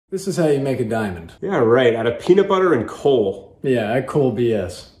This is how you make a diamond. Yeah, right. Out of peanut butter and coal. Yeah, I coal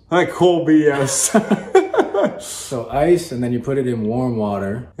BS. I coal BS. So ice, and then you put it in warm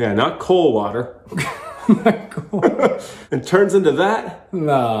water. Yeah, not coal water. Cool. And turns into that?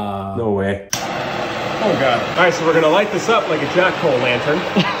 Nah. No way. Oh God. All right, so we're gonna light this up like a jack-o'-lantern. Is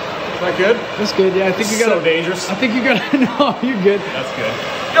that good? That's good, yeah. I think you got so dangerous. I think you got no, you're good. That's good.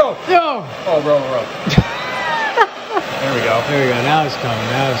 Yo! Yo! Oh, bro. There we go. There we go. Now it's coming.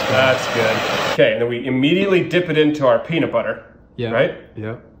 Now it's coming. That's good. Okay, and then we immediately dip it into our peanut butter. Yeah. Right?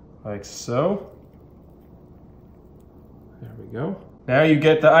 Yep. Like so. There we go. Now you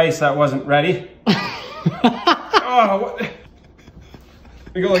get the ice that wasn't ready. Oh, what?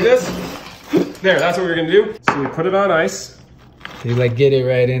 We go like this. There, that's what we're gonna do. So we put it on ice. You like get it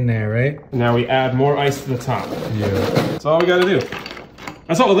right in there, right? And now we add more ice to the top. Yeah. That's all we gotta do.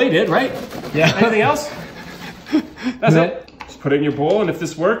 That's all they did, right? Yeah. Anything else? That's it. Just put it in your bowl, and if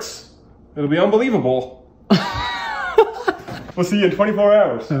this works, it'll be unbelievable. We'll see you in 24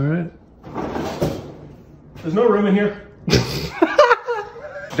 hours. All right. There's no room in here.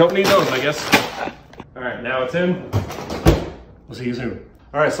 Don't need those, I guess. All right, now it's in. We'll see you soon.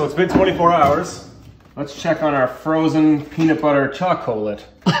 All right, so it's been 24 hours. Let's check on our frozen peanut butter chocolate.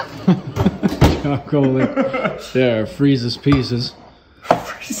 Chocolate. There, freezes pieces.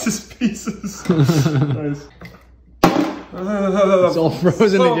 Freezes pieces. Nice. It's all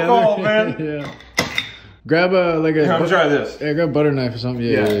frozen so together. Cold, man. Yeah. Grab a like a. Here, I'm gonna try this. Yeah, grab a butter knife or something.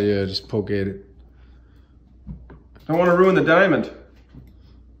 Yeah. Just poke at it. Don't want to ruin the diamond.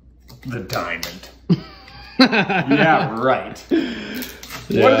 The diamond. Yeah, right.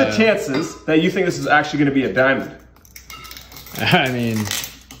 Yeah. What are the chances that you think this is actually going to be a diamond? I mean,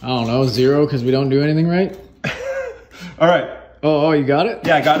 I don't know, 0 because we don't do anything right. All right. Oh, you got it?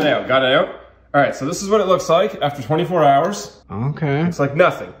 Yeah, I got it out. Got it out. All right, so this is what it looks like after 24 hours. Okay. It's like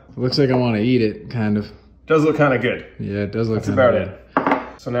nothing. Looks like I want to eat it, kind of. Does look kind of good. Yeah, it does look. That's about it.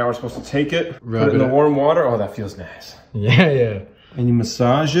 So now we're supposed to take it, put it in the warm water. Oh, that feels nice. Yeah. And you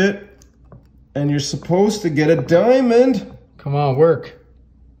massage it, and you're supposed to get a diamond. Come on, work.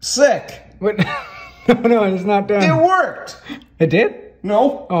 Sick. What? No, it's not done. It worked. It did?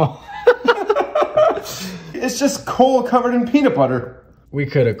 No. Oh. It's just coal covered in peanut butter. We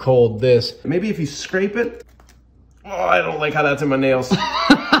could have cold this. Maybe if you scrape it. Oh, I don't like how that's in my nails.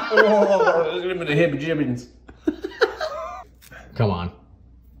 Oh, the hip-jibbins. Come on.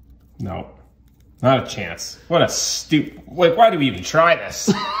 No. Not a chance. What a stupid... Like, why do we even try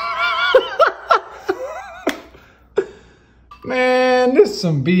this? Man, this is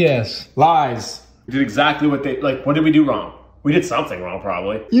some BS. Lies. We did exactly what they... Like, what did we do wrong? We did something wrong,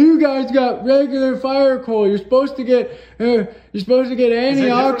 probably. You guys got regular fire coal. You're supposed to get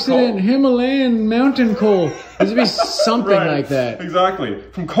antioxidant Himalayan mountain coal. There should be something like that. Exactly.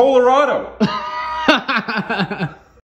 From Colorado.